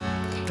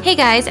Hey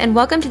guys, and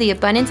welcome to the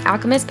Abundance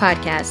Alchemist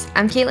podcast.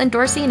 I'm Caitlin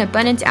Dorsey, an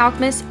abundance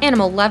alchemist,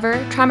 animal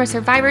lover, trauma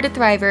survivor to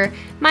thriver,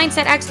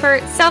 mindset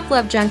expert,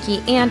 self-love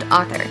junkie, and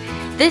author.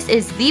 This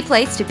is the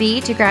place to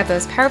be to grab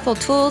those powerful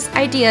tools,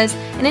 ideas,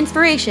 and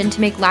inspiration to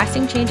make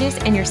lasting changes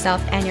in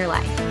yourself and your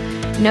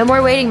life. No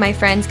more waiting, my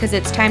friends, because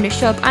it's time to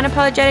show up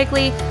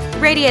unapologetically,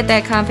 radiate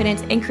that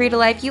confidence, and create a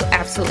life you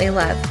absolutely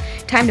love.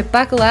 Time to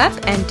buckle up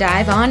and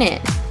dive on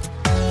in.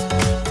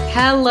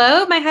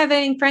 Hello, my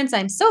high-vibing friends.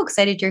 I'm so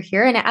excited you're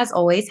here. And as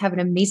always, have an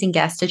amazing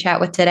guest to chat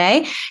with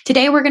today.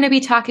 Today, we're going to be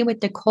talking with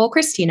Nicole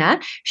Christina.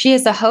 She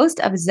is the host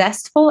of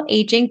Zestful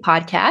Aging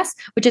podcast,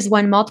 which has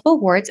won multiple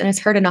awards and is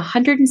heard in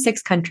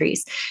 106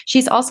 countries.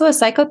 She's also a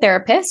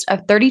psychotherapist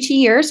of 32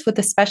 years with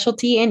a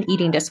specialty in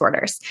eating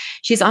disorders.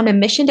 She's on a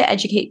mission to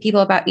educate people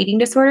about eating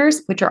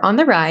disorders, which are on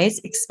the rise,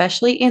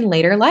 especially in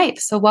later life.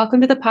 So welcome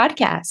to the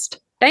podcast.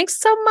 Thanks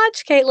so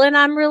much, Caitlin.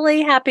 I'm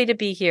really happy to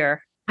be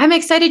here. I'm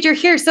excited you're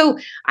here. So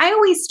I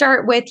always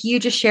start with you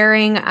just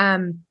sharing how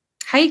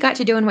you got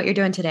to doing what you're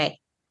doing today.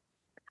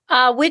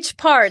 Which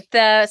part?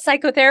 The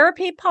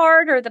psychotherapy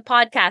part or the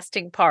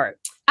podcasting part?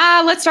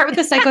 Let's start with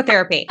the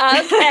psychotherapy.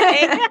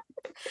 Okay.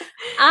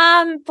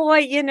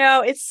 Boy,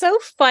 it's so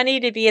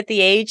funny to be at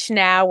the age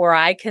now where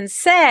I can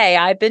say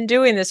I've been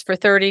doing this for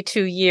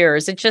 32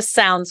 years. It just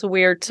sounds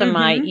weird to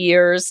my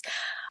ears.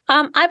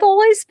 I've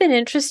always been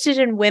interested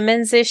in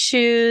women's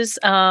issues,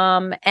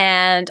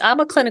 and I'm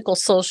a clinical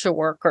social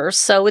worker.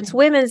 So it's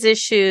women's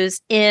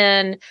issues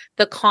in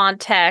the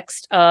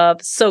context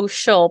of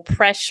social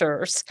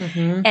pressures.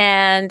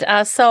 And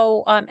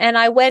and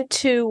I went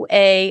to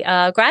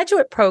a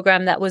graduate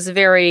program that was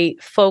very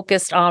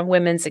focused on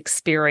women's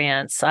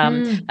experience.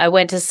 I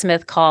went to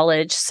Smith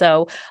College.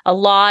 So a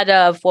lot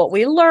of what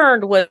we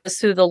learned was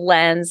through the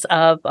lens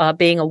of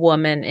being a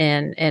woman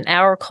in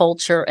our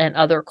culture and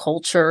other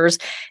cultures.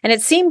 And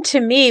it seemed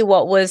to me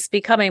what was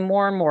becoming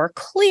more and more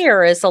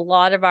clear is a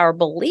lot of our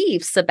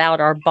beliefs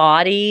about our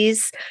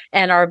bodies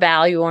and our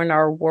value and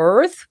our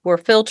worth were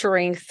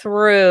filtering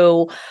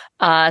through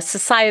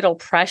societal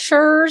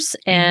pressures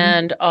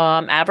and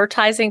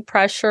advertising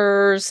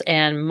pressures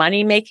and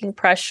money-making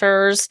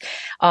pressures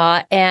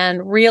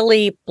and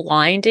really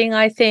blinding,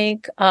 I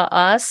think,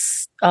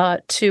 us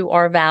to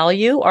our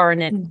value, our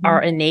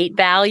innate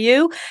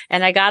value.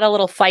 And I got a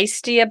little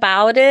feisty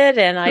about it.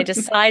 And I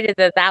decided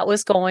that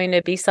was going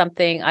to be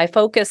something I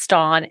focused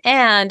on.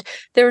 And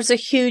there's a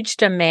huge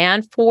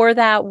demand for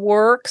that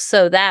work.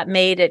 So that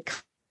made it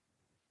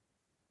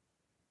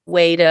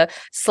way to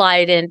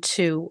slide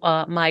into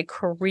my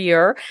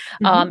career.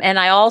 And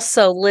I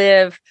also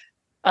live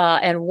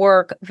and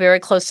work very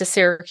close to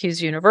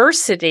Syracuse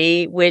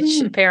University,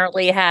 which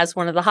apparently has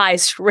one of the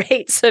highest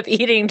rates of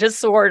eating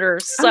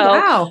disorders.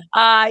 So,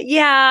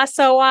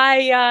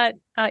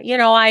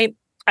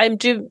 I'm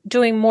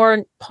doing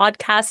more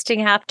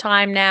podcasting half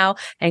time now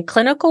and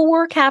clinical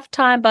work half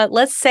time, but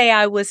let's say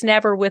I was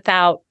never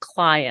without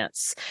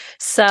clients.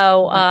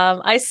 So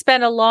I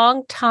spent a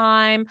long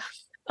time,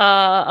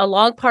 a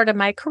long part of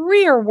my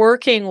career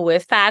working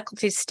with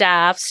faculty,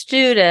 staff,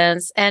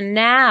 students, and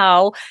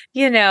now,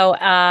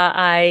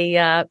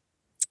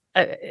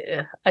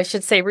 I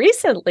should say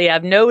recently,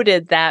 I've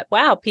noted that,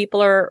 wow,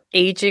 people are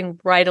aging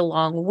right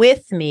along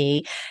with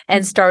me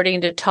and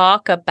starting to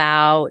talk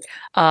about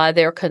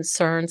their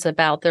concerns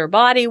about their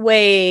body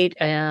weight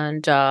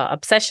and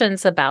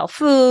obsessions about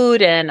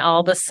food. And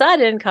all of a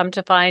sudden come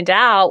to find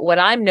out what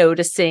I'm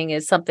noticing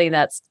is something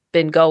that's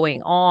been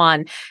going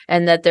on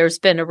and that there's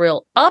been a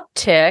real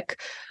uptick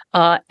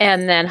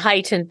and then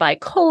heightened by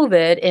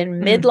COVID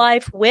in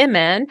midlife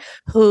women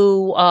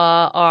who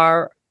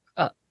are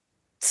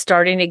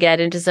starting to get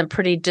into some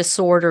pretty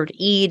disordered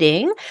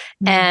eating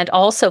and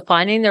also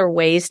finding their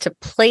ways to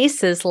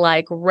places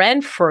like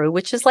Renfrew,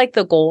 which is like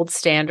the gold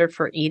standard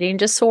for eating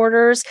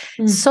disorders.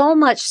 So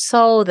much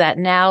so that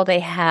now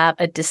they have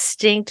a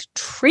distinct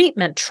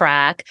treatment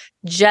track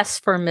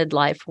just for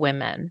midlife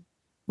women.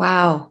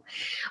 Wow.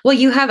 Well,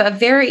 you have a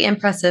very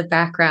impressive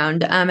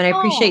background, and I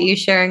appreciate you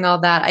sharing all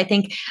that. I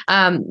think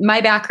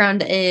my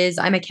background is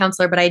I'm a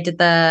counselor, but I did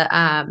the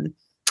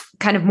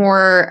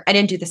I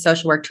didn't do the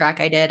social work track.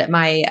 I did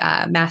my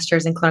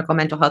master's in clinical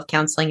mental health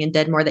counseling and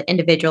did more the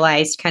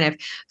individualized kind of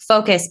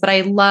focus. But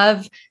I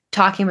love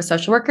talking with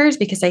social workers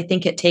because I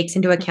think it takes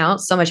into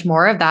account so much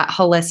more of that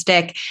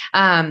holistic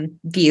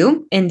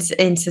view in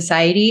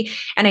society.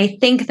 And I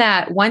think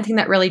that one thing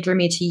that really drew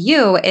me to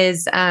you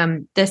is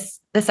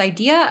this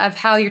idea of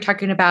how you're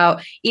talking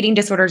about eating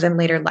disorders in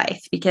later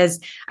life,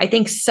 because I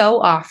think so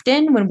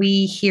often when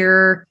we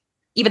hear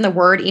even the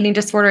word eating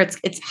disorder,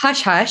 it's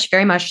hush hush,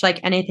 very much like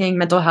anything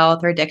mental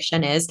health or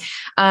addiction is.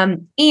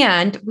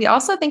 And we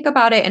also think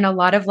about it in a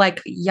lot of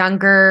like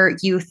younger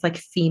youth, like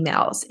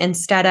females,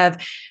 instead of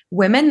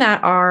women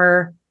that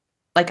are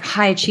like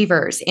high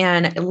achievers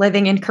and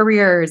living in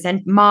careers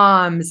and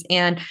moms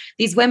and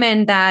these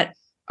women that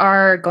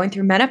are going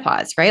through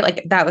menopause, right?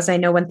 Like that was, I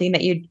know, one thing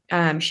that you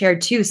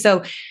shared too.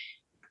 So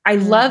I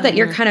love that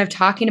you're kind of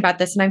talking about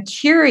this, and I'm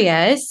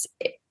curious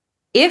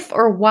if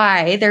or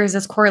why there's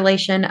this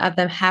correlation of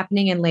them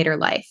happening in later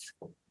life.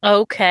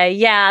 Okay.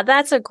 Yeah,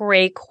 that's a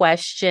great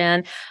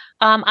question.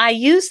 I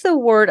use the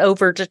word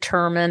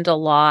overdetermined a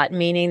lot,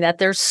 meaning that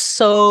there's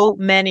so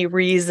many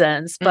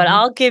reasons, but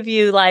I'll give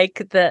you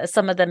like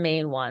some of the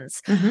main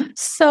ones.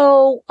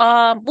 So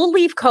we'll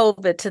leave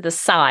COVID to the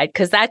side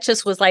because that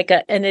just was like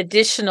an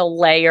additional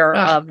layer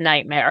of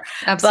nightmare.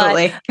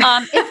 Absolutely.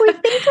 But if we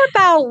think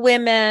about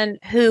women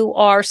who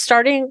are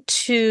starting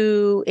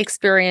to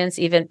experience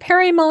even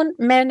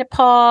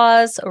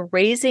perimenopause or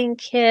raising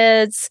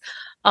kids,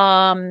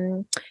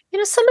 some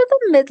of the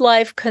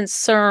midlife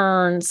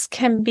concerns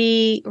can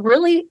be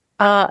really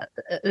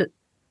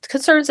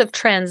concerns of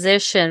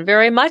transition,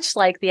 very much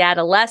like the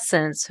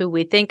adolescents who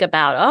we think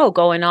about,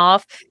 going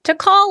off to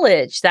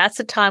college. That's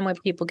a time when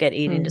people get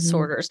eating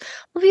disorders.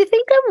 Well, if you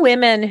think of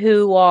women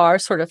who are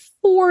sort of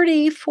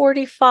 40,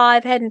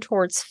 45, heading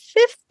towards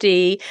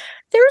 50,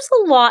 there's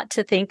a lot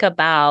to think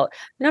about.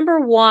 Number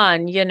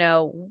one,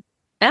 am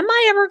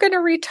I ever going to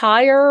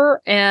retire?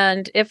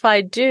 And if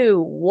I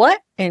do, what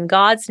in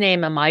God's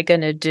name am I going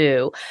to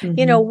do?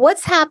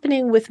 What's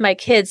happening with my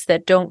kids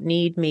that don't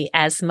need me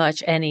as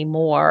much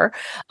anymore?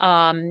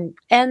 And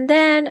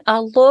then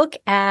a look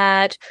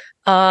at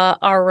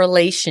our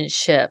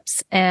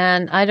relationships.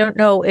 And I don't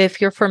know if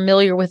you're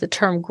familiar with the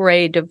term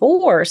gray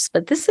divorce,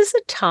 but this is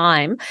a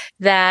time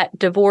that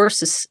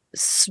divorce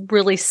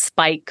really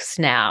spikes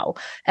now.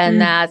 And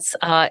that's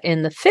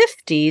in the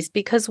 50s,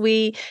 because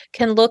we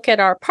can look at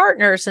our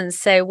partners and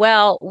say,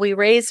 well, we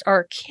raised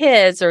our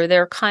kids, or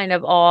they're kind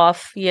of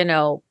off,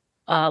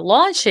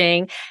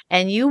 launching,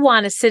 and you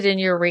want to sit in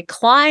your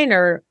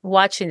recliner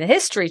watching the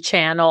History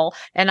Channel,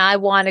 and I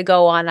want to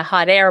go on a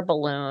hot air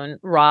balloon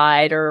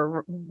ride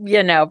or,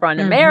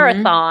 run a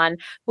marathon.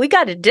 We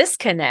got to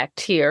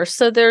disconnect here.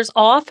 So there's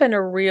often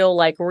a real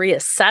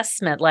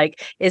reassessment,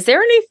 is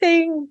there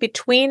anything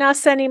between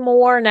us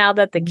anymore now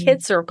that the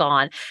kids are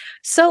gone?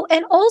 So,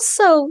 and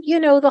also,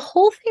 the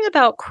whole thing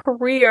about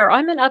career,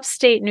 I'm in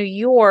upstate New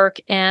York,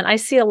 and I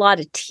see a lot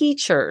of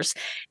teachers,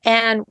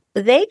 and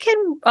they can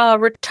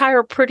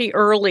retire pretty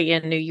early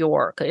in New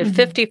York. At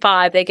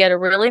 55, they get a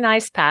really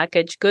nice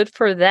package. Good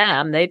for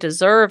them. They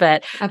deserve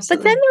it. Absolutely.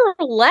 But then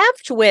they're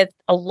left with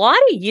a lot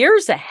of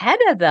years ahead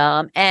of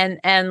them. And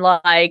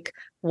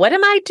what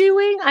am I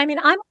doing? I mean,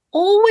 I'm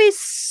always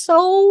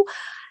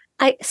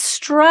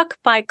struck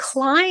by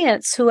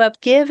clients who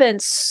have given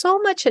so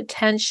much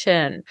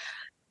attention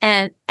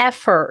and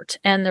effort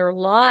and their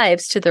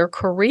lives to their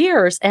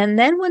careers. And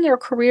then when their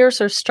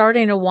careers are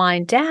starting to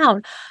wind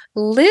down,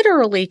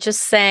 literally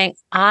just saying,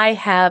 I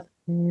have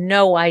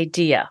no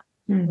idea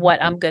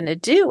what I'm going to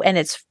do. And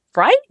it's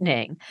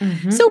frightening.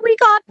 So we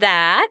got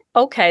that.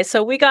 Okay.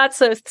 So we got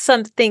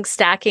some things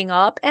stacking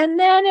up. And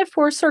then if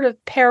we're sort of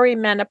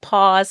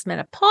perimenopause,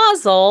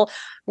 menopausal,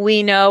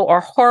 we know our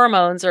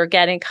hormones are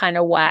getting kind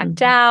of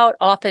whacked out.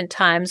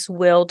 Oftentimes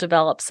we'll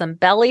develop some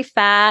belly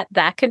fat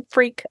that can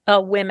freak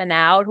women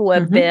out who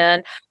have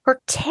been,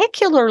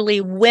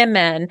 particularly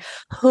women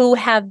who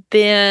have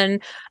been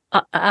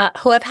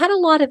who have had a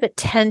lot of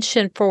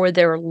attention for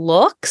their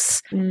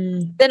looks.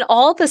 Then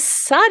all of a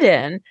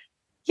sudden,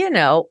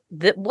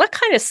 what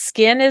kind of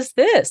skin is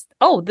this?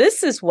 Oh,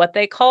 this is what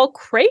they call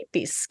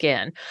crepey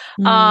skin.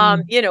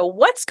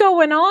 What's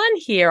going on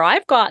here?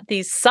 I've got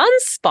these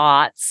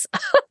sunspots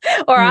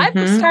or I'm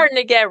starting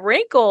to get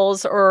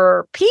wrinkles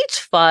or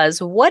peach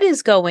fuzz. What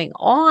is going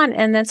on?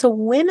 And then so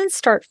women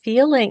start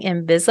feeling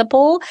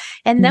invisible.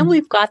 And then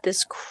we've got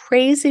this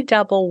crazy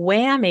double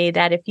whammy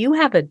that if you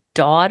have a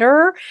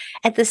daughter,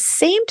 at the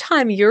same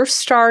time you're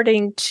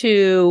starting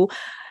to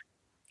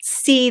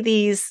see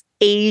these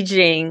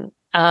aging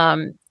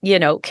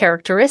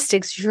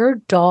characteristics, your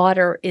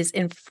daughter is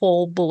in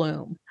full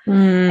bloom.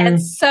 And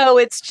so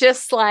it's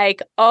just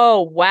like,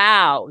 oh,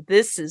 wow,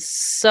 this is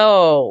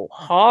so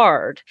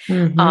hard.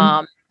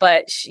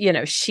 But,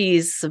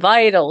 she's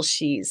vital.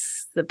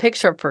 She's the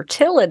picture of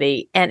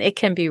fertility, and it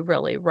can be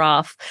really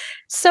rough.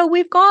 So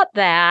we've got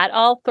that.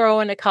 I'll throw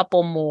in a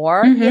couple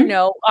more.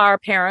 Our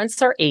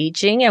parents are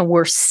aging, and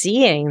we're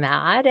seeing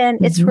that.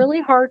 And it's really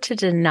hard to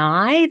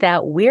deny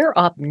that we're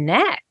up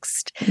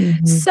next.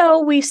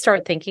 So we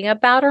start thinking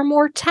about our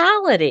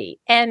mortality.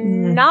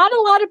 And not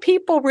a lot of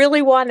people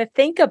really want to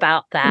think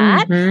about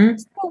that.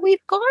 So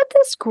we've got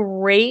this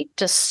great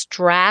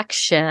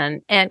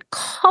distraction and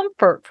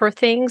comfort for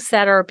things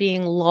that are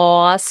being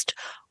lost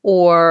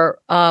or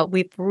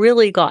we've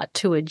really got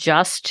to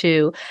adjust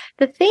to.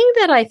 The thing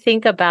that I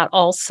think about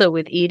also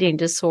with eating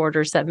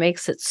disorders that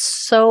makes it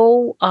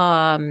so,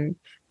 how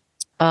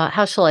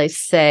shall I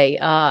say,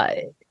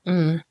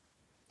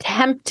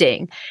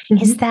 tempting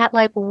is that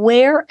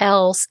where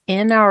else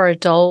in our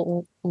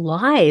adult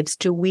lives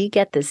do we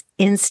get this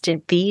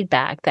instant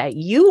feedback that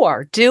you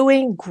are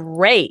doing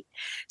great?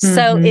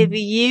 So if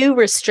you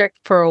restrict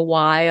for a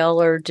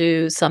while or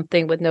do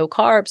something with no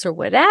carbs or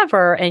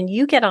whatever, and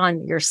you get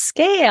on your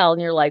scale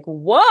and you're like,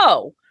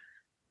 whoa,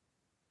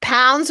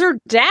 pounds are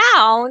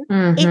down,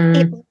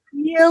 it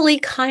really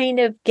kind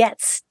of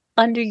gets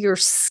under your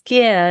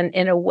skin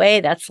in a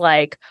way that's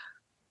like,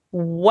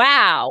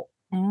 wow,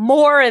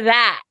 more of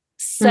that.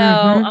 So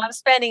I'm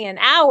spending an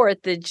hour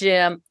at the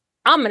gym.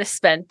 I'm going to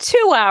spend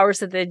 2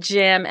 hours at the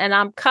gym, and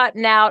I'm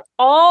cutting out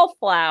all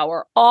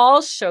flour,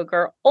 all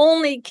sugar,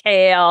 only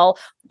kale,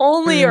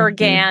 only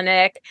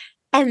organic.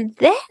 And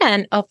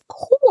then, of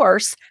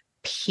course,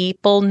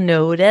 people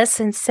notice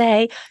and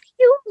say,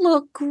 "You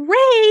look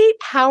great.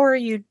 How are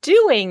you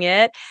doing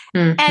it?"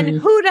 And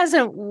who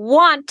doesn't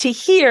want to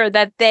hear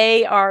that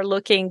they are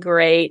looking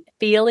great,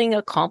 feeling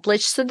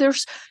accomplished? So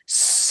there's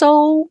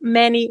so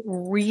many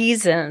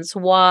reasons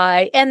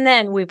why. And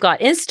then we've got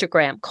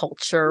Instagram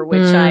culture,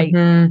 which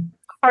I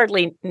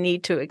hardly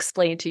need to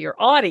explain to your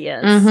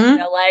audience. You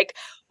know, like,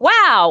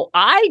 wow,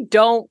 I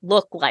don't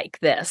look like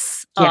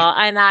this.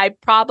 And I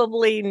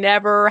probably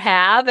never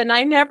have, and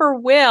I never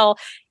will.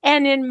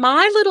 And in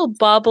my little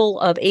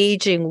bubble of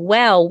aging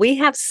well, we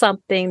have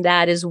something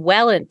that is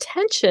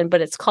well-intentioned,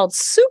 but it's called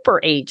super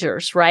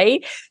agers,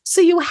 right?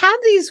 So you have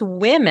these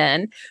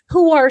women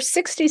who are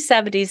 60s,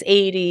 70s,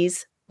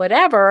 80s,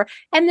 whatever,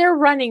 and they're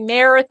running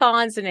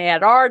marathons in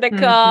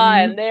Antarctica,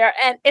 and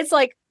it's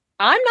like,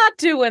 I'm not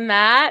doing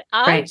that.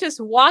 I'm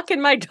just walking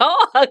my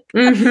dog.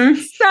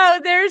 So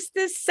there's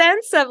this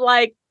sense of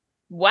like,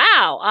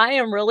 wow, I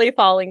am really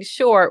falling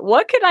short.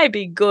 What could I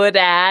be good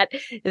at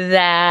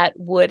that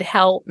would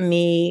help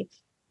me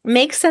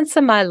make sense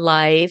of my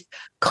life,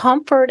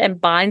 comfort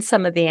and bind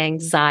some of the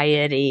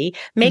anxiety,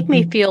 make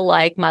me feel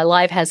like my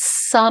life has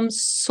some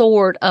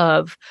sort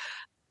of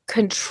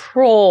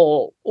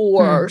control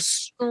or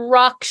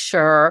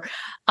structure?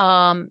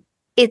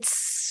 It's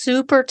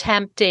super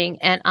tempting,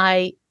 and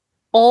I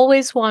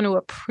always want to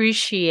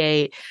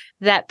appreciate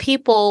that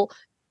people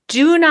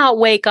do not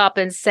wake up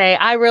and say,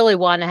 I really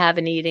want to have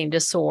an eating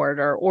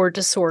disorder or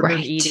disordered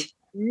eating.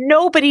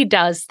 Nobody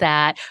does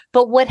that.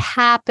 But what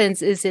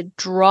happens is it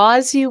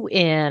draws you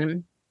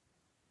in,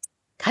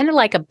 kind of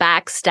like a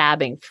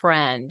backstabbing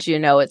friend. You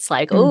know, it's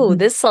like, oh,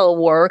 this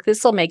will work.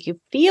 This will make you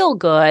feel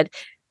good.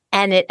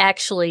 And it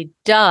actually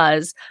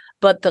does.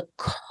 But the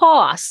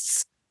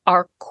costs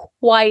are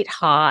quite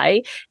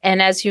high.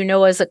 And as you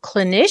know, as a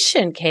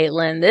clinician,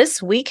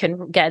 Caitlin, we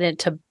can get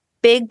into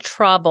big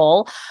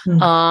trouble.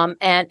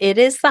 And it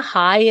is the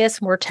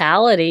highest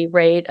mortality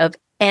rate of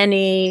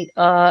any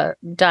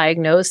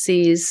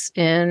diagnoses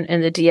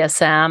in the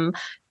DSM.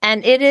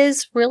 And it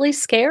is really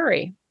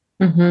scary.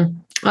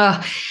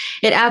 Oh,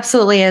 it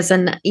absolutely is.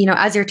 And, you know,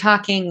 as you're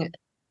talking,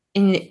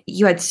 and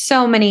you had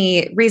so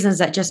many reasons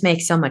that just make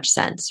so much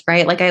sense,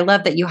 right? Like, I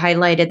love that you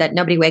highlighted that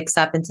nobody wakes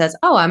up and says,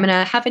 oh, I'm going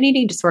to have an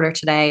eating disorder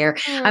today, or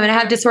I'm going to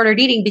have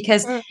disordered eating,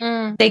 because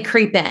they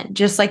creep in,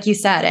 just like you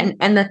said.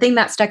 And the thing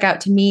that stuck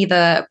out to me,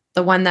 the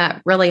one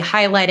that really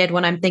highlighted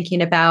when I'm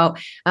thinking about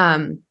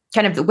kind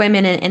of the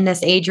women in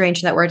this age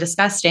range that we're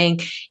discussing,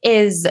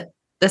 is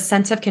the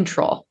sense of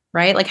control,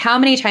 right? Like, how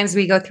many times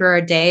we go through our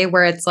day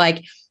where it's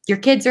like, your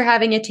kids are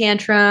having a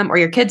tantrum, or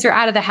your kids are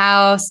out of the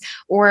house,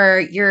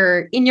 or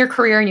you're in your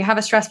career and you have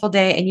a stressful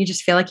day and you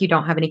just feel like you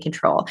don't have any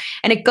control.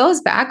 And it goes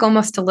back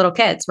almost to little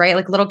kids, right?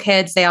 Like, little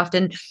kids, they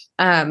often,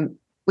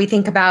 we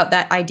think about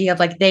that idea of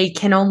like, they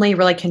can only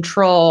really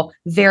control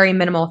very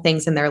minimal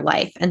things in their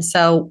life. And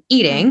so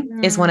eating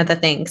is one of the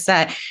things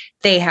that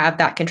they have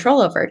that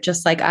control over,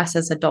 just like us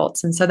as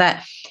adults. And so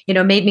that, you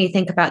know, made me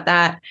think about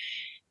that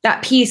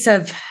piece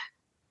of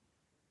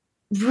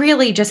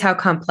really just how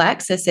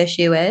complex this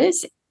issue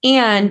is.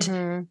 And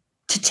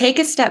to take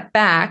a step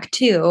back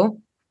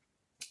too,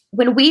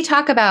 when we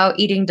talk about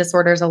eating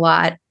disorders a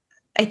lot,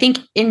 I think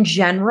in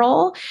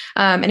general,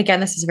 and again,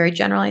 this is a very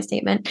generalized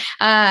statement,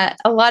 a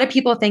lot of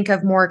people think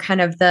of more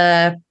kind of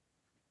the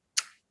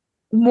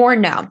more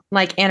known,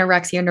 like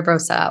anorexia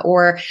nervosa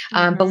or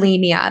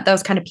bulimia,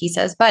 those kind of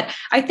pieces. But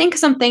I think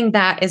something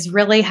that is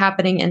really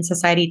happening in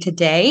society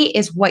today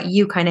is what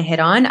you kind of hit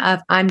on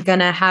of, I'm going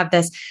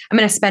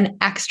to spend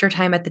extra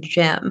time at the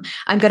gym.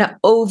 I'm going to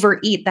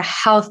overeat the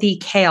healthy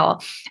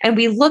kale. And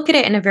we look at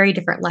it in a very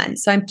different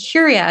lens. So I'm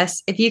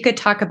curious if you could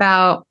talk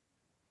about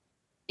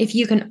if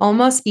you can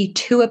almost be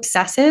too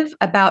obsessive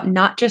about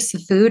not just the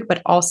food,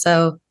 but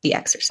also the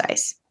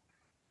exercise.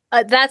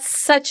 That's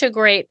such a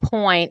great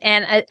point.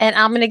 And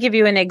I'm going to give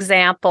you an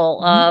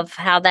example of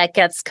how that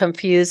gets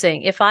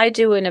confusing. If I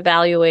do an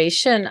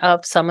evaluation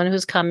of someone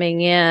who's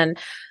coming in,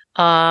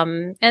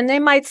 and they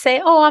might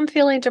say, oh, I'm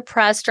feeling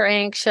depressed or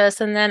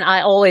anxious. And then I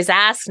always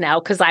ask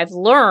now, because I've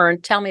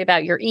learned, tell me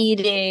about your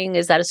eating.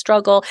 Is that a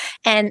struggle?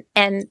 And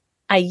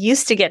I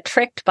used to get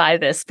tricked by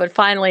this, but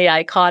finally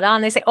I caught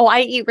on. They say, oh,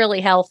 I eat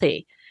really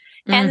healthy.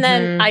 And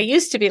then I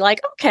used to be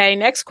like, okay,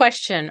 next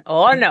question.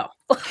 Oh, no.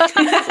 What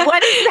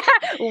is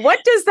that?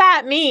 What does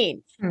that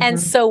mean? And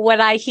so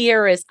what I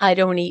hear is, I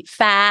don't eat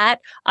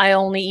fat. I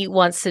only eat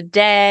once a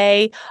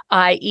day.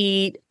 I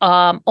eat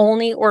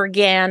only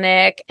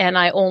organic, and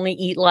I only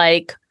eat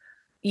like,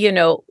 you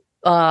know,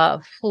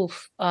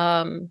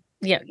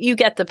 you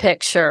get the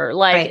picture.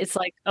 Like, Right. it's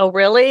like, oh,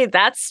 really?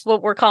 That's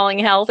what we're calling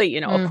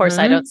healthy? Of course,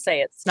 I don't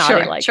say it's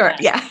naughty like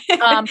that.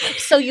 Yeah.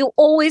 So you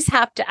always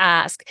have to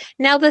ask.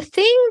 Now, the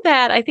thing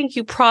that I think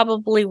you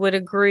probably would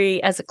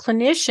agree as a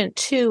clinician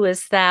too,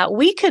 is that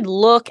we could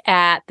look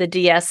at the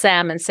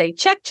DSM and say,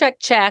 check, check,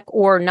 check,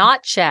 or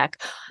not check.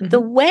 Mm-hmm.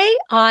 The way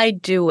I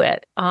do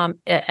it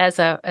as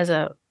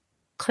a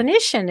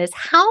clinician is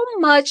how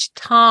much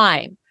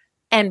time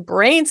and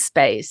brain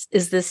space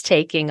is this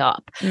taking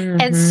up? Mm-hmm.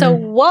 And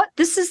so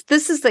this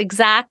is the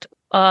exact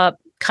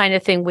kind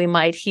of thing we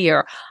might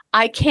hear.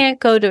 I can't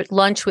go to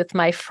lunch with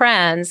my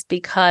friends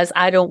because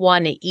I don't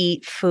want to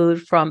eat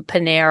food from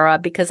Panera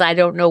because I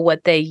don't know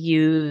what they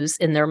use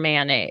in their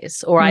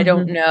mayonnaise, or I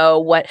don't know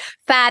what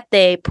fat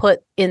they put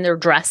in their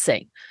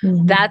dressing.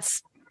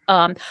 That's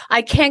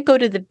I can't go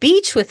to the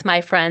beach with my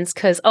friends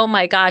because, oh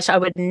my gosh, I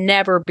would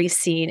never be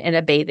seen in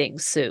a bathing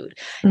suit.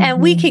 And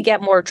we could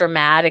get more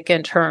dramatic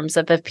in terms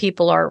of if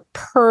people are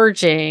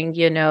purging,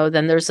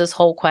 then there's this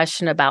whole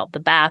question about the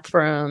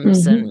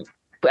bathrooms, and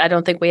I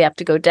don't think we have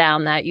to go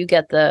down that. You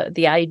get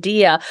the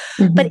idea.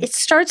 But it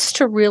starts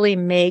to really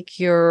make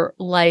your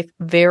life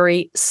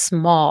very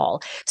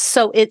small.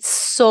 So it's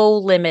so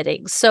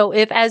limiting. So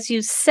if, as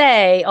you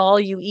say, all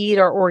you eat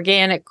are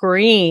organic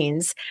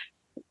greens,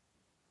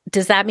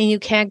 does that mean you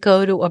can't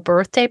go to a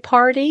birthday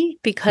party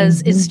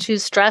because it's too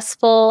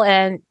stressful,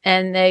 and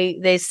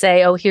they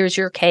say, oh, here's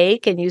your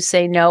cake, and you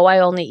say, no, I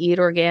only eat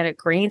organic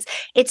greens?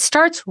 It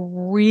starts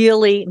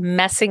really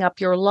messing up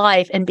your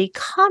life and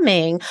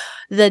becoming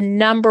the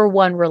number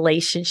one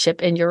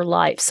relationship in your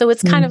life. So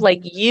it's kind of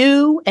like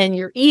you and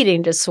your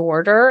eating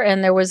disorder.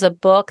 And there was a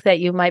book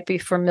that you might be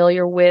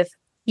familiar with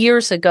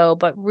years ago,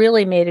 but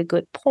really made a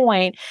good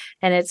point.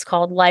 And it's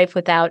called Life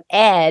Without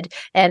Ed,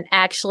 and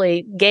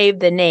actually gave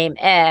the name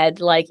Ed,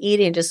 like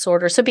eating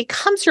disorder. So it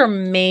becomes your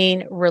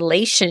main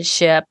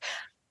relationship,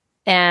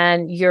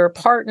 and your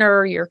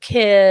partner, your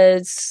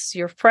kids,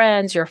 your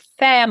friends, your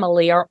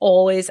family are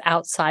always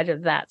outside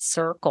of that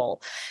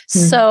circle.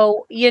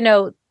 So,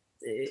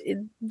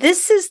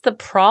 this is the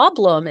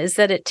problem, is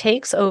that it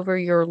takes over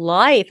your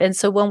life. And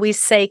so when we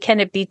say,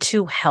 can it be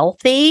too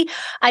healthy?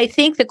 I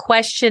think the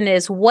question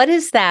is, what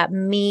does that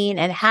mean?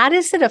 And how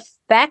does it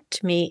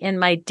affect me in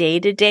my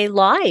day-to-day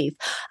life?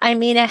 I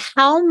mean,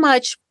 how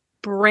much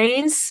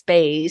brain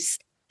space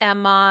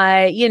am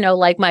I,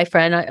 like my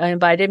friend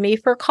invited me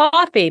for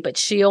coffee, but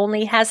she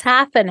only has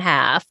half and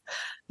half.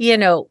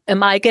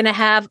 Am I going to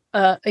have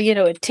a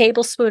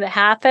tablespoon of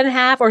half and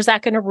half, or is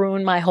that going to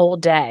ruin my whole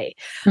day?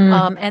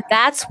 And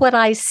that's what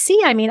I see.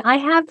 I mean, I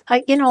have,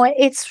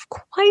 it's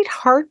quite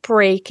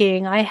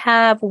heartbreaking. I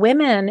have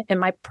women in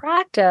my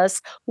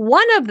practice.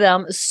 One of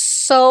them is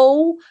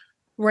so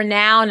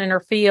renowned in her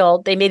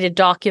field. They made a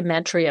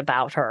documentary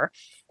about her.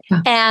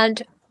 Yeah.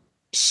 And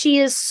she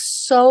is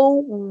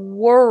so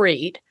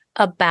worried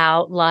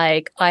about,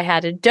 like, I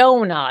had a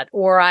donut,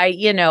 or I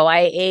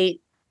ate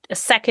a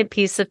second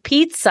piece of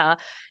pizza,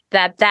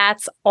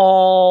 that's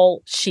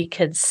all she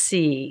could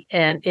see.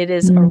 And it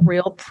is a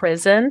real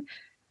prison,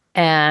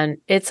 and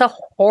it's a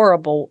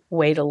horrible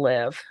way to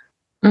live.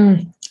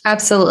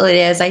 Absolutely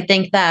it is. I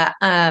think that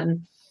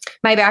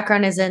my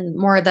background is in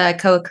more the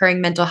co-occurring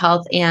mental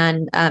health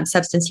and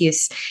substance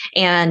use.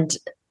 And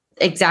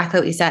exactly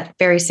what you said,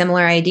 very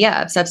similar idea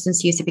of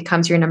substance use. It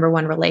becomes your number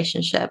one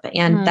relationship.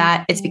 And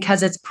that it's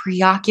because it's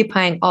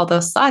preoccupying all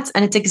those thoughts,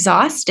 and it's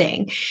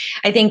exhausting.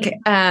 I think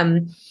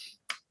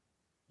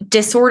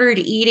disordered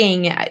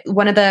eating,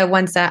 one of the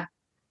ones that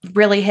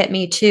really hit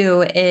me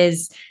too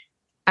is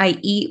I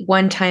eat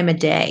one time a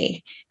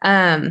day.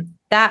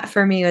 That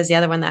for me was the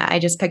other one that I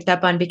just picked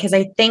up on, because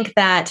I think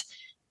that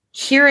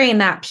hearing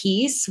that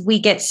piece, we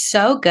get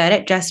so good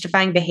at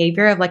justifying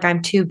behavior of like,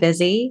 I'm too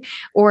busy,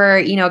 or,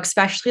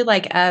 especially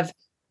like of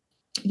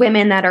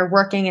women that are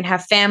working and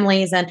have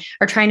families and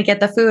are trying to get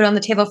the food on the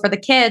table for the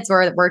kids,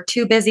 or we're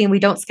too busy and we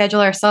don't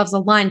schedule ourselves a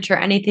lunch or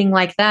anything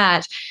like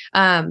that.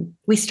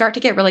 We start to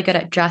get really good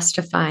at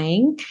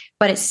justifying,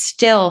 but it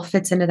still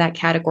fits into that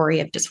category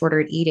of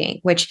disordered eating,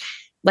 which,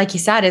 like you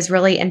said, is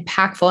really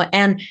impactful.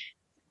 And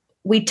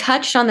we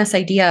touched on this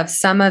idea of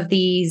some of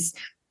these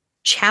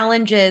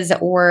challenges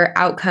or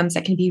outcomes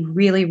that can be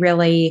really,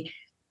 really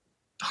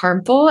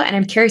harmful. And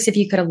I'm curious if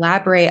you could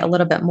elaborate a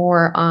little bit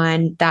more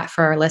on that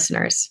for our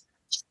listeners.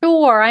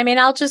 Sure. I mean,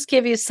 I'll just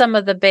give you some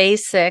of the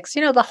basics.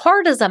 The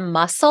heart is a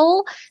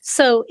muscle.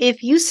 So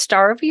if you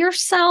starve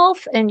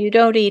yourself and you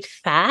don't eat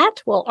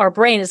fat, well, our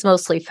brain is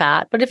mostly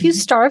fat, but if you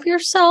starve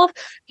yourself,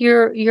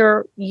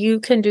 you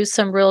can do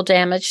some real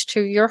damage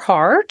to your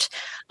heart.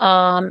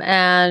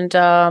 And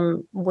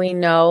we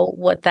know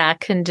what that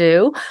can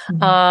do.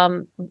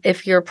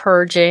 If you're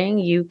purging,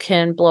 you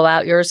can blow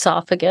out your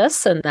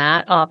esophagus, and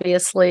that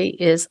obviously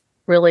is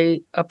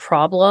really a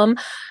problem.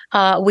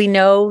 We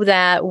know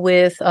that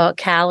with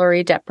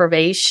calorie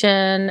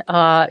deprivation,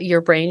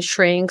 your brain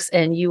shrinks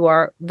and you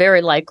are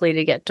very likely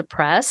to get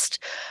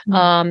depressed.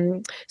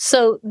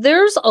 So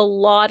there's a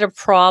lot of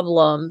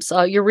problems.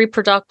 Your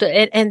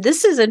reproductive, and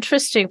this is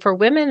interesting for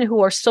women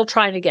who are still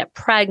trying to get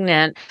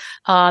pregnant,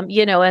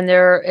 and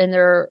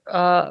they're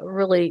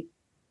really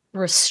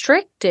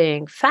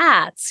restricting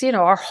fats.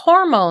 Our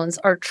hormones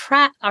are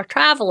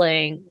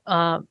traveling.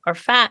 Our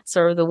fats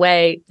are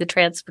the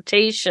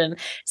transportation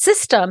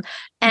system,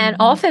 and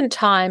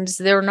oftentimes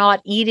they're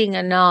not eating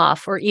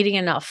enough or eating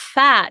enough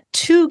fat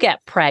to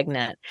get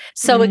pregnant.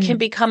 So it can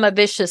become a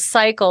vicious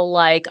cycle,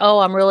 like, oh,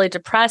 I'm really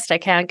depressed, I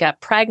can't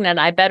get pregnant,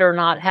 I better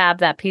not have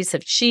that piece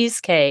of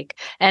cheesecake,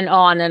 and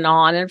on and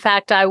on. In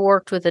fact, I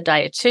worked with a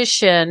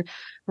dietitian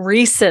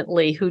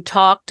recently who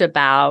talked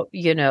about,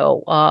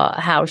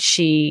 how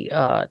she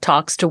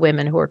talks to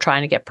women who are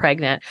trying to get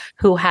pregnant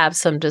who have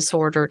some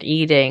disordered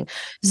eating.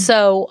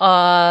 So,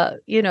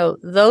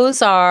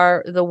 those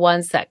are the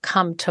ones that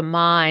come to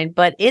mind,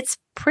 but it's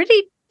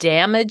pretty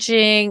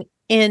damaging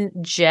in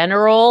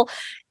general.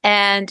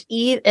 And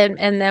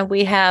then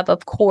we have,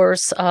 of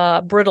course,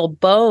 brittle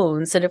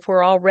bones. And if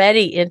we're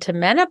already into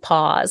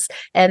menopause,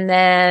 and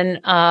then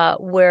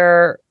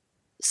we're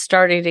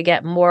starting to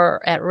get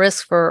more at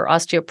risk for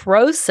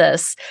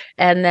osteoporosis,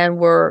 and then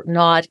we're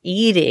not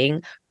eating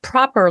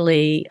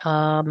properly,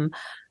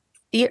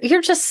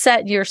 you're just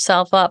setting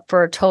yourself up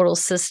for a total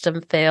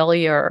system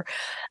failure.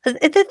 The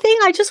thing,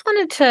 I just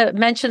wanted to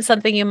mention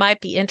something you might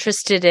be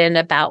interested in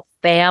about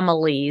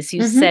families.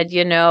 You said,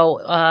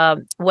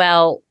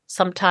 well,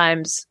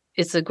 sometimes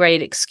it's a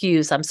great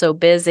excuse, I'm so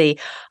busy.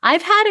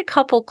 I've had a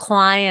couple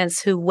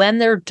clients who, when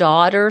their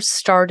daughters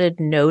started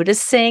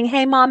noticing,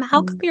 hey, Mom,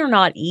 how come you're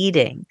not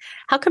eating?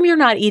 How come you're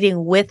not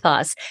eating with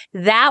us?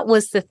 That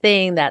was the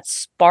thing that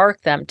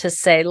sparked them to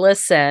say,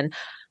 listen,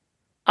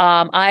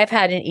 I've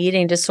had an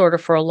eating disorder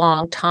for a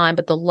long time,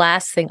 but the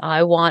last thing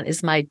I want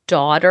is my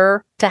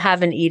daughter to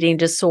have an eating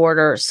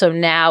disorder. So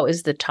now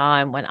is the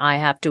time when I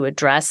have to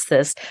address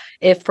this,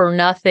 if for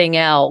nothing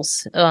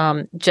else,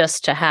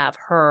 just to have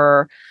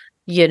her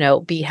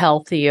be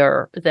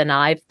healthier than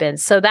I've been.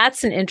 So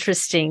that's an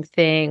interesting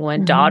thing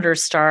when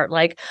daughters start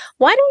like,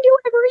 why don't you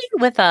ever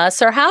eat with us?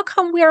 Or how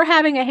come we're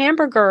having a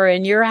hamburger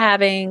and you're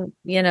having,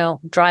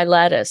 dry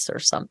lettuce or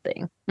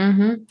something?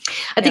 I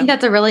think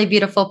that's a really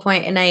beautiful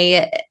point. And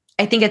I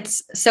think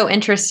it's so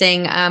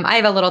interesting. I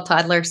have a little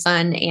toddler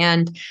son,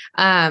 and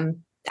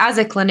as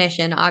a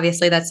clinician,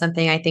 obviously that's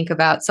something I think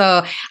about.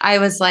 So I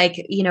was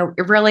like,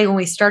 really when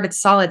we started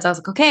solids, I was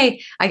like,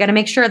 okay, I got to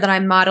make sure that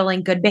I'm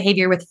modeling good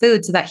behavior with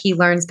food so that he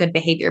learns good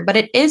behavior. But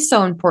it is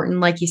so important,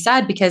 like you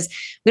said, because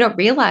we don't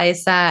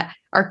realize that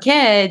our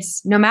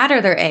kids, no matter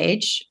their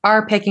age,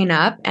 are picking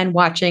up and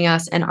watching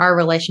us and our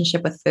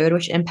relationship with food,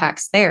 which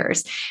impacts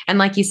theirs. And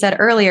like you said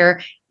earlier,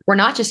 we're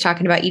not just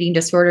talking about eating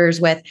disorders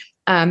with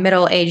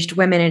middle-aged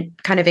women and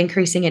kind of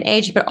increasing in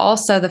age, but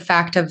also the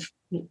fact of,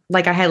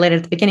 like I highlighted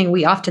at the beginning,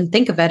 we often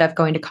think of it of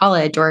going to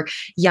college or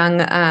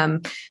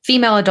young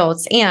female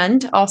adults.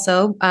 And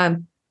also,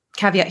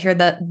 caveat here,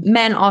 that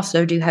men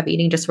also do have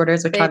eating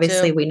disorders, which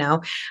obviously we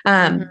know,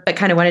 but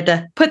kind of wanted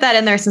to put that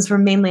in there since we're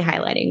mainly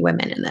highlighting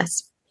women in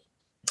this.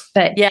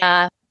 But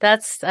yeah,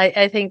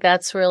 I think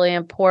that's really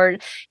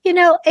important.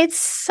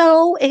 It's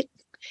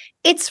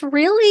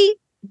really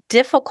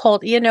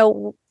difficult.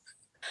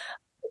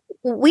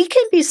 We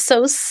can be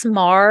so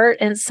smart,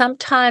 and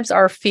sometimes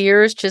our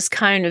fears just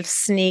kind of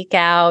sneak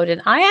out.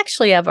 And I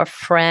actually have a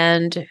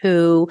friend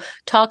who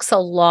talks a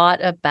lot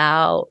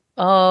about,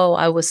 oh,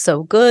 I was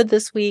so good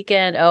this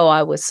weekend. Oh,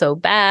 I was so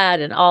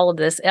bad, and all of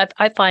this.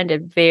 I find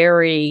it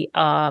very,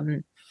 let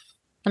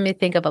me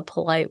think of a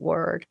polite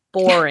word,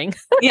 boring.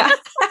 Yeah.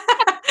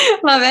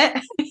 Love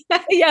it.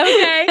 Yeah,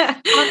 okay.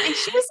 And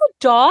she has a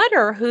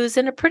daughter who's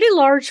in a pretty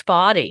large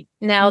body.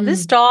 Now,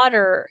 this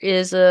daughter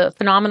is a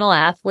phenomenal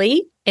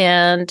athlete,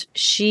 and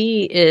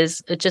she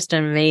is just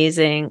an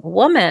amazing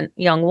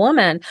young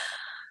woman.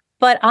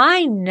 But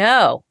I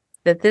know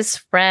that this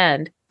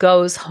friend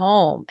goes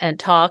home and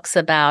talks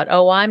about,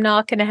 oh, I'm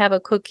not going to have a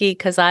cookie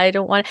because I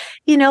don't want,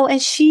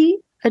 and she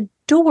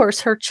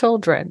adores her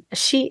children.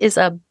 She is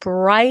a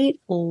bright,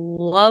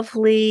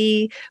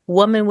 lovely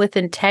woman with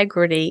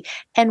integrity.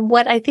 And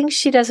what I think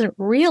she doesn't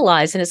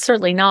realize, and it's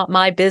certainly not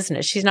my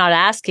business, she's not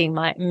asking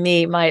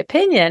my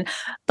opinion,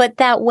 but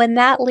that when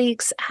that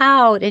leaks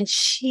out and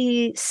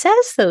she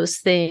says those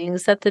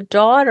things, that the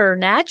daughter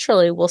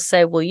naturally will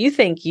say, well, you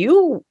think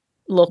you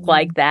look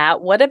like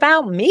that. What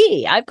about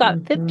me? I've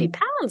got 50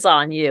 pounds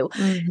on you.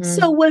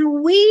 So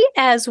when we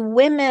as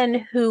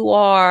women who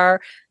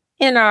are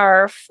in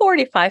our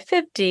 45,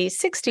 50,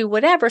 60,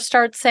 whatever,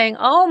 start saying,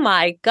 oh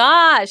my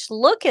gosh,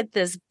 look at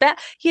this.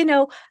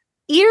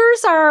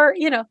 Ears are,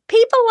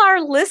 people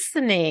are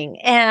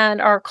listening,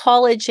 and our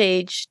college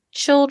age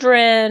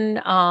children,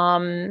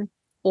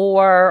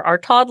 or our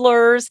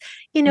toddlers,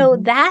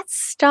 that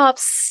stuff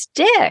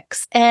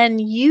sticks, and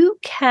you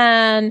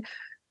can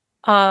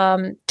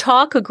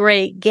talk a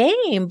great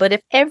game, but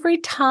if every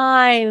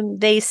time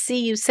they see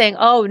you saying,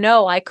 oh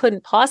no, I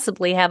couldn't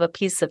possibly have a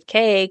piece of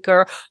cake,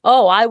 or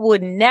oh, I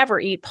would never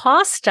eat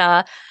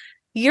pasta,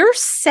 you're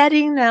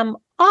setting them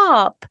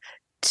up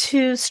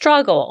to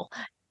struggle.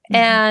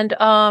 And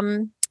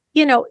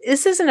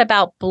this isn't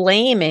about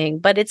blaming,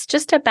 but it's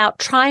just about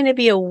trying to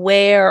be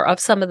aware of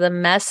some of the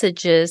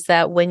messages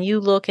that when you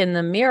look in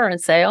the mirror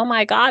and say, oh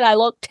my God, I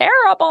look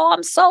terrible,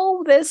 I'm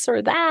so this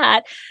or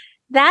that,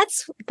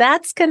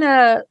 that's going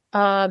to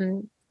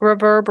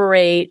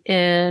reverberate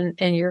in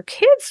your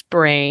kids'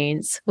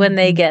 brains when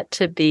they get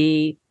to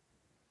be,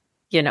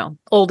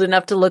 old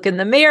enough to look in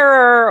the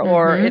mirror,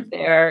 or if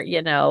they're,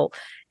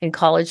 in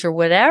college or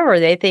whatever,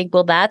 they think,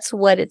 well, that's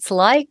what it's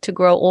like to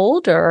grow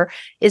older,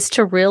 is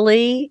to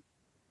really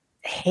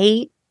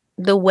hate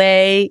the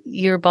way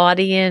your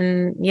body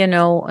and,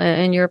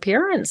 and your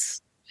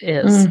appearance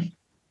is.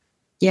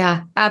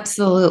 Yeah,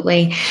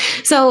 absolutely.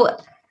 So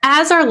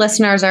as our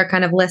listeners are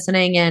kind of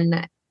listening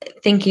and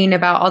thinking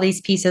about all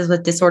these pieces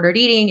with disordered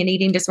eating and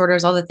eating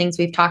disorders, all the things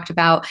we've talked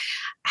about,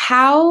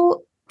 how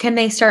can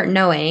they start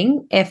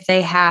knowing if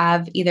they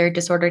have either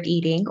disordered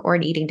eating or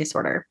an eating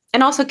disorder?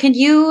 And also, can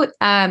you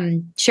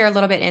share a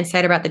little bit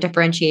insight about the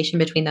differentiation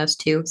between those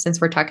two, since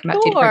we're talking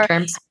about two different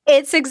terms?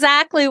 It's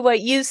exactly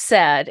what you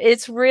said.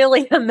 It's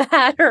really a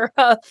matter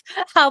of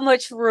how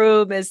much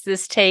room is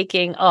this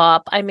taking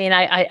up. I mean,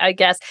 I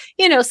guess,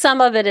 some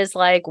of it is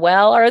like,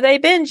 well, are they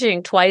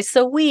binging twice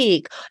a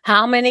week?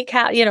 How many,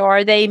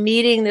 are they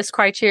meeting this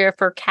criteria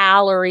for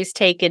calories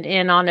taken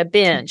in on a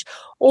binge?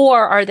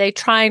 Or are they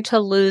trying to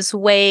lose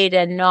weight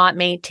and not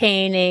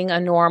maintaining a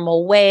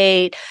normal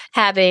weight,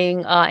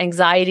 having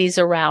anxieties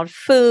around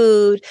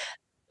food?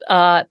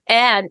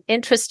 And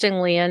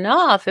interestingly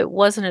enough, it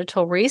wasn't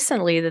until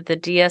recently that the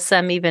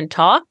DSM even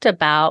talked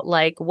about,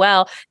 like,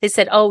 well, they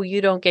said, oh,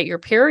 you don't get your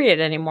period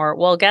anymore.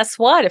 Well, guess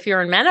what? If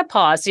you're in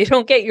menopause, you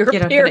don't get your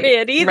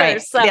period either.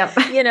 Right.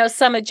 So,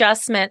 some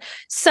adjustment.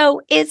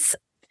 So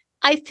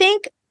I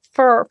think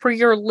for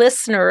your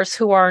listeners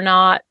who are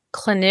not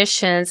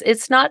clinicians,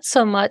 it's not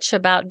so much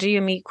about do you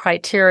meet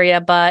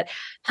criteria, but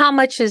how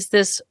much is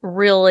this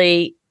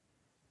really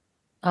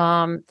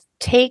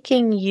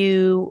taking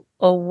you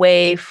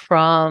away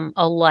from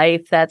a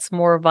life that's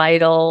more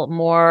vital,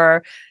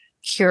 more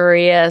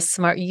curious,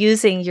 more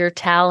using your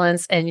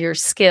talents and your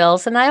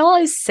skills. And I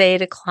always say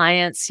to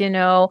clients,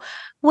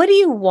 what do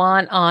you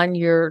want on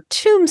your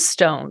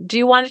tombstone? Do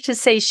you want it to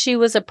say she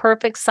was a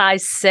perfect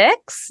size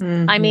 6?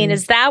 I mean,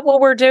 is that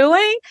what we're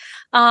doing?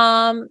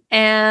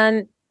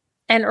 And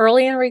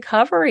early in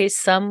recovery,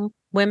 some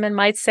women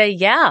might say,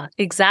 yeah,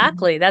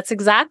 exactly. That's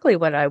exactly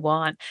what I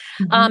want.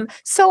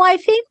 So I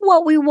think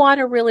what we want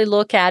to really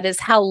look at is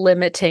how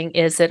limiting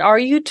is it? Are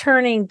you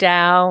turning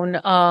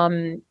down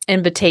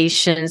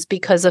invitations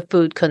because of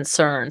food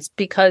concerns,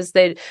 because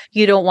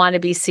you don't want to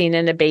be seen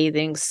in a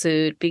bathing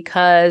suit,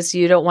 because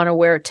you don't want to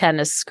wear a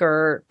tennis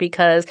skirt,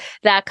 because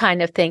that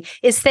kind of thing?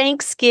 Is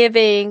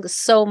Thanksgiving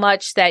so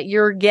much that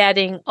you're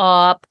getting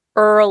up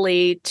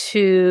early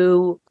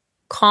to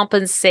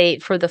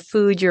compensate for the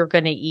food you're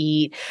going to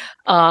eat?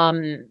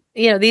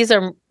 These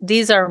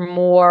are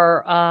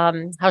more,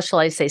 how shall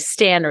I say,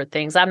 standard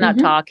things. I'm not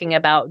talking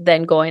about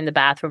then going to the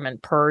bathroom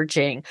and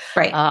purging,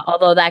 right?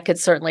 Although that could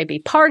certainly be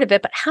part of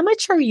it. But how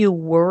much are you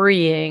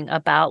worrying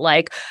about,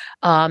 like,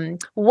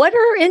 what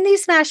are in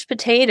these mashed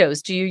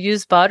potatoes? Do you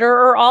use butter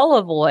or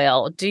olive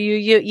oil? Do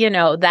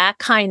you that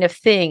kind of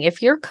thing?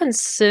 If you're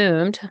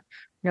consumed,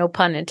 no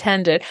pun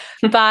intended,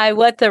 by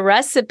what the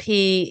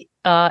recipe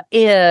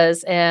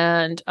is,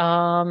 and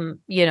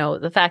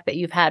the fact that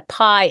you've had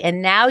pie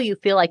and now you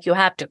feel like you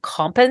have to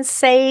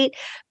compensate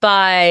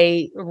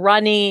by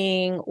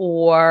running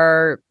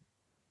or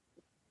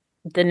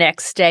the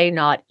next day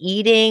not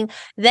eating,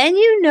 then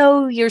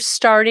you're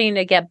starting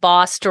to get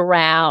bossed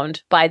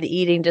around by the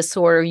eating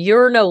disorder.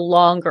 You're no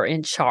longer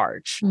in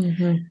charge.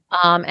 And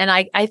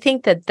I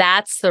think that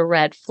that's the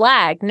red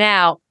flag.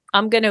 Now,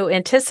 I'm going to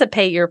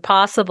anticipate your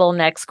possible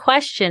next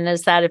question,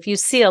 is that if you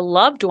see a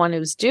loved one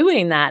who's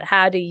doing that,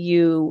 how do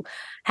you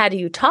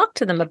talk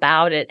to them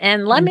about it?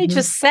 And let me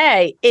just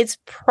say, it's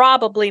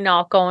probably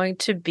not going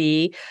to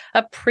be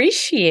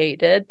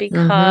appreciated,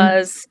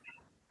 because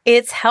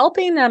it's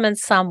helping them in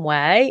some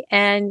way.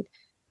 And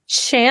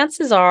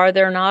chances are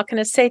they're not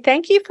going to say,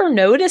 thank you for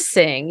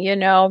noticing,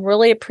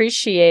 really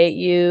appreciate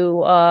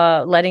you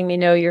letting me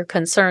know your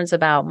concerns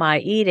about my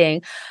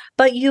eating.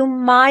 But you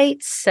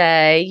might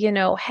say,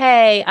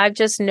 hey, I've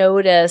just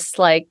noticed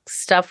like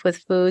stuff with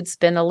food's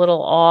been a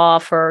little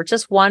off, or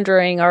just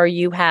wondering, are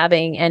you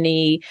having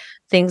any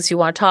things you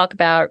want to talk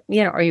about?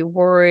 Are you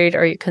worried?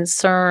 Are you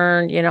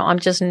concerned? I'm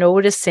just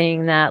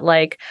noticing that,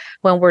 like,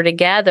 when we're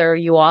together,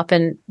 you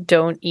often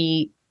don't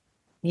eat,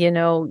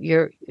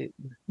 your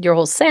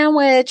whole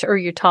sandwich, or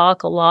you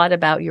talk a lot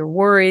about your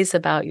worries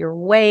about your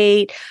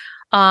weight.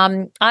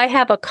 I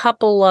have a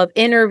couple of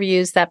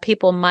interviews that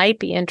people might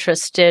be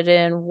interested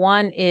in.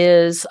 One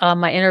is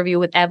my interview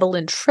with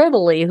Evelyn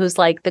Tribole, who's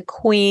like the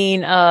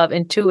queen of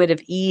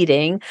intuitive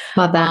eating.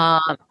 Love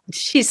that.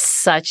 She's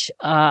such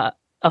a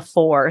a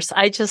force.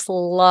 I just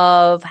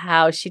love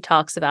how she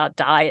talks about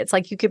diets.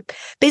 Like you could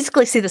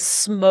basically see the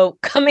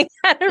smoke coming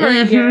out of her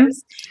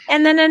ears.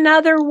 And then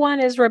another one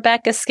is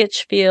Rebecca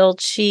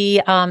Skitchfield.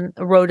 She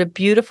wrote a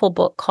beautiful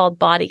book called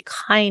Body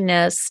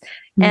Kindness.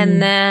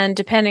 And then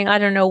depending, I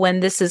don't know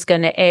when this is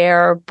going to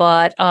air,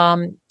 but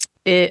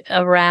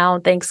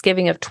around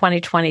Thanksgiving of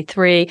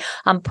 2023,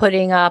 I'm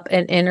putting up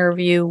an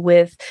interview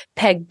with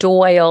Peg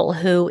Doyle,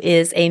 who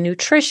is a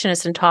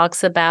nutritionist and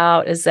talks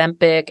about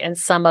Ozempic and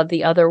some of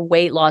the other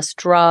weight loss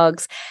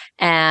drugs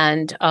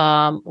and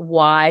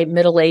why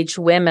middle-aged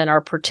women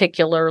are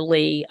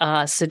particularly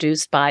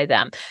seduced by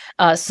them.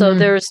 So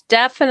there's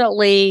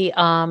definitely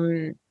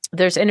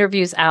there's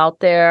interviews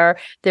out there,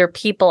 there are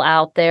people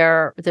out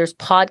there, there's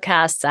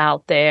podcasts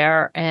out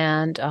there.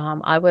 And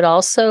I would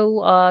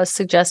also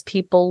suggest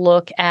people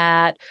look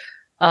at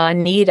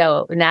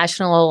NEDO,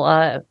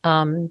 National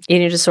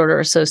Eating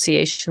Disorder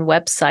Association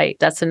website.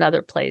 That's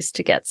another place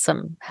to get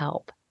some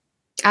help.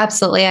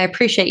 Absolutely. I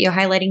appreciate you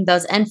highlighting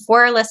those. And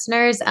for our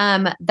listeners,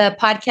 the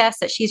podcast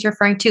that she's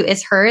referring to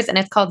is hers, and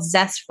it's called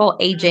Zestful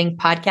Aging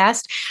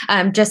Podcast.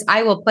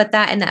 I will put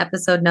that in the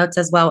episode notes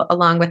as well,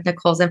 along with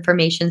Nicole's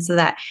information so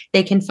that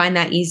they can find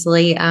that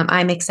easily.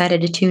 I'm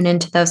excited to tune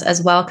into those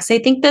as well, because I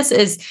think this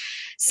is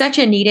such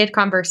a needed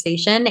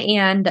conversation.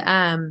 And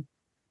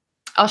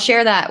I'll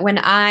share that when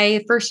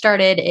I first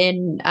started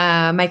in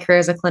my career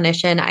as a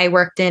clinician, I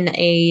worked in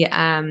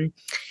a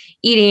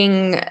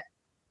eating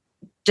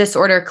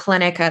disorder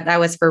clinic that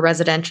was for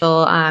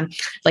residential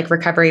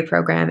recovery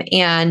program.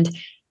 And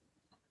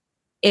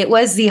it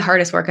was the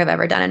hardest work I've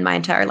ever done in my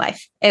entire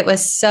life. It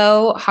was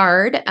so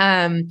hard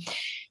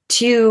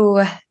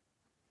to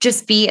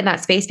just be in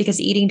that space because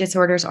eating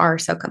disorders are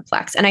so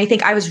complex. And I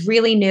think I was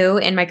really new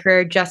in my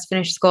career, just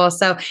finished school.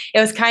 So it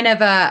was kind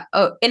of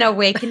an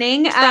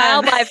awakening.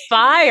 Trial by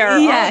fire.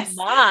 Yes.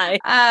 Oh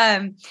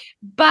my.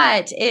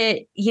 But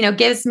it,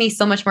 gives me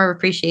so much more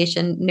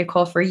appreciation,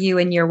 Nicole, for you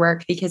and your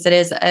work, because it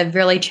is a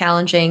really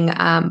challenging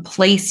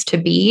place to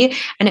be.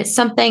 And it's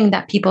something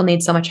that people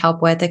need so much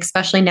help with,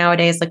 especially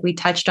nowadays. Like we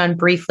touched on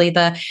briefly,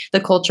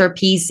 the culture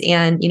piece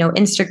and,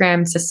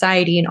 Instagram,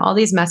 society, and all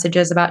these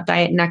messages about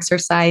diet and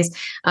exercise.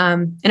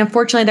 And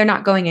unfortunately, they're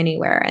not going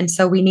anywhere. And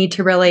so we need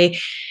to really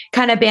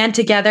kind of band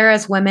together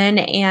as women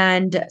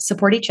and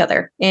support each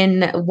other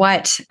in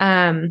what,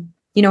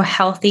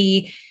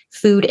 healthy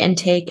food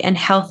intake and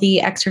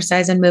healthy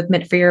exercise and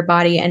movement for your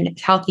body and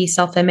healthy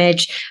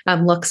self-image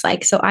looks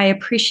like. So I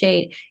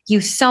appreciate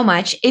you so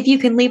much. If you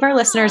can leave our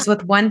listeners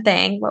with one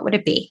thing, what would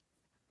it be?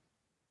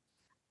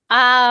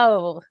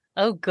 Oh,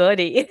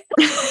 goody.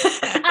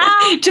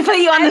 To put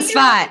you on the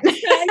spot. No.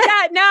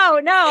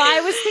 I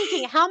was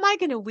thinking, how am I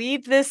going to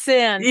weave this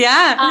in?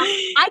 Yeah.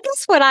 I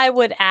guess what I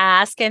would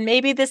ask, and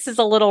maybe this is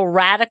a little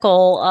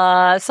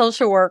radical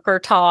social worker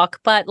talk,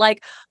 but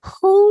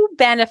who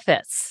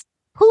benefits?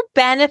 Who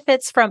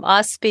benefits from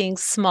us being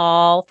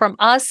small, from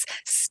us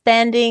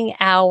spending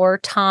our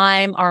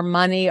time, our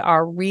money,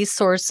 our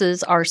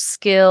resources, our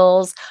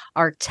skills,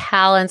 our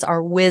talents,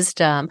 our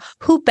wisdom?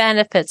 Who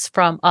benefits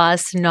from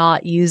us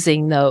not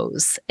using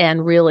those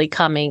and really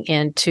coming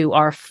into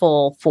our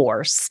full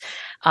force?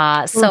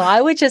 So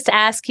I would just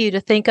ask you to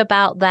think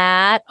about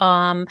that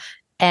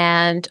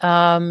and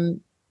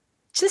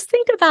just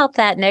think about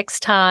that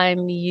next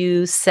time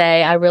you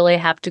say, I really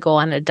have to go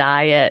on a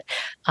diet.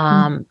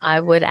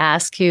 I would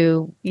ask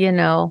you,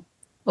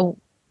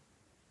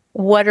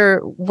 what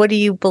do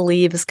you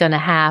believe is going to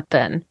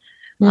happen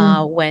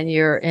when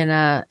you're in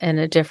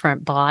a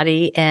different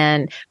body,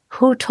 and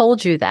who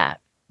told you that?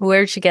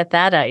 Where'd you get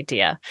that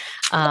idea?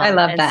 I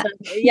love that.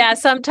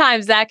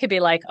 Sometimes that could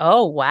be like,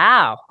 oh,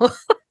 wow.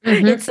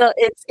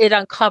 It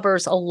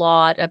uncovers a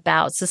lot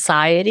about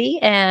society,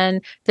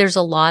 and there's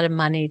a lot of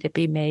money to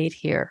be made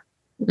here.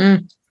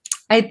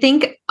 I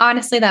think,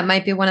 honestly, that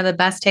might be one of the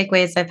best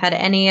takeaways I've had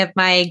any of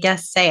my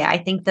guests say. I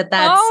think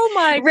that's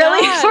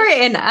really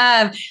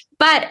important.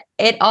 But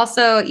it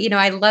also,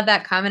 I love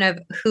that comment of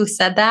who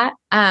said that.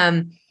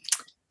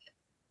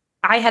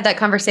 I had that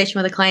conversation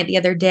with a client the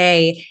other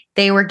day.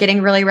 They were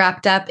getting really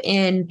wrapped up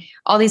in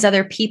all these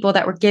other people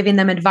that were giving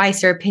them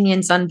advice or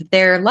opinions on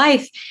their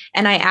life.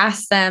 And I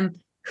asked them,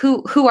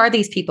 who are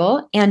these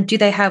people? And do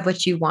they have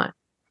what you want?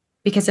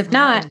 Because if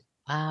not,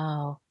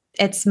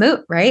 it's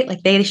moot, right?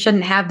 Like they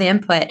shouldn't have the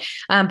input.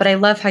 But I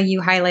love how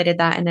you highlighted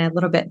that in a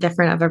little bit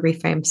different of a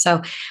reframe.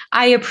 So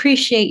I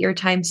appreciate your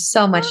time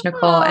so much,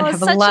 Nicole, and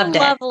have loved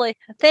it.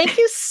 Thank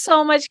you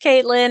so much,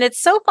 Caitlin. It's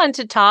so fun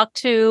to talk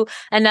to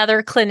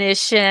another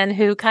clinician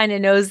who kind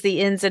of knows the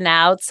ins and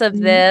outs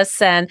of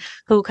this, and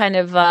who kind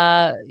of,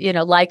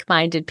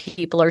 like-minded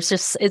people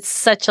it's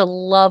such a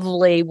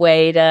lovely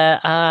way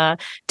to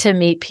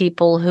meet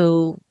people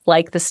who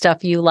like the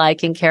stuff you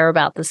like and care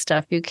about the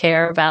stuff you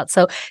care about.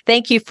 So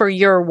thank you for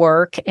your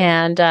work.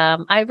 And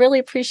I really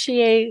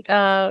appreciate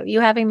you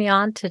having me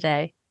on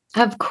today.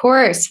 Of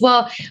course.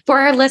 Well, for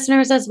our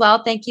listeners as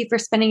well, thank you for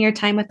spending your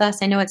time with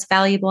us. I know it's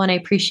valuable and I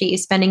appreciate you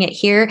spending it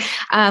here.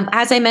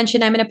 As I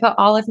mentioned, I'm going to put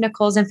all of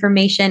Nicole's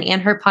information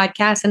and her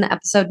podcast in the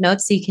episode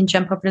notes so you can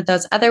jump over to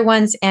those other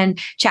ones and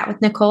chat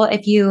with Nicole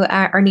if you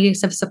are needing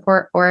some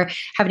support or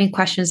have any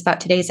questions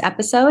about today's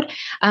episode.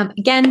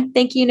 Again,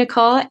 thank you,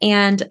 Nicole,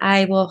 and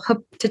I will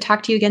hope to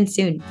talk to you again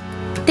soon.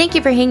 Thank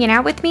you for hanging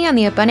out with me on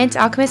the Abundance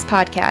Alchemist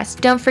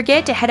podcast. Don't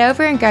forget to head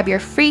over and grab your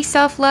free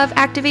self-love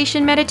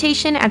activation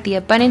meditation at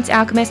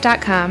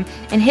theabundancealchemist.com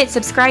and hit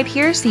subscribe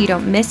here so you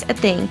don't miss a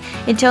thing.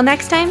 Until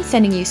next time,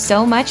 sending you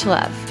so much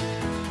love.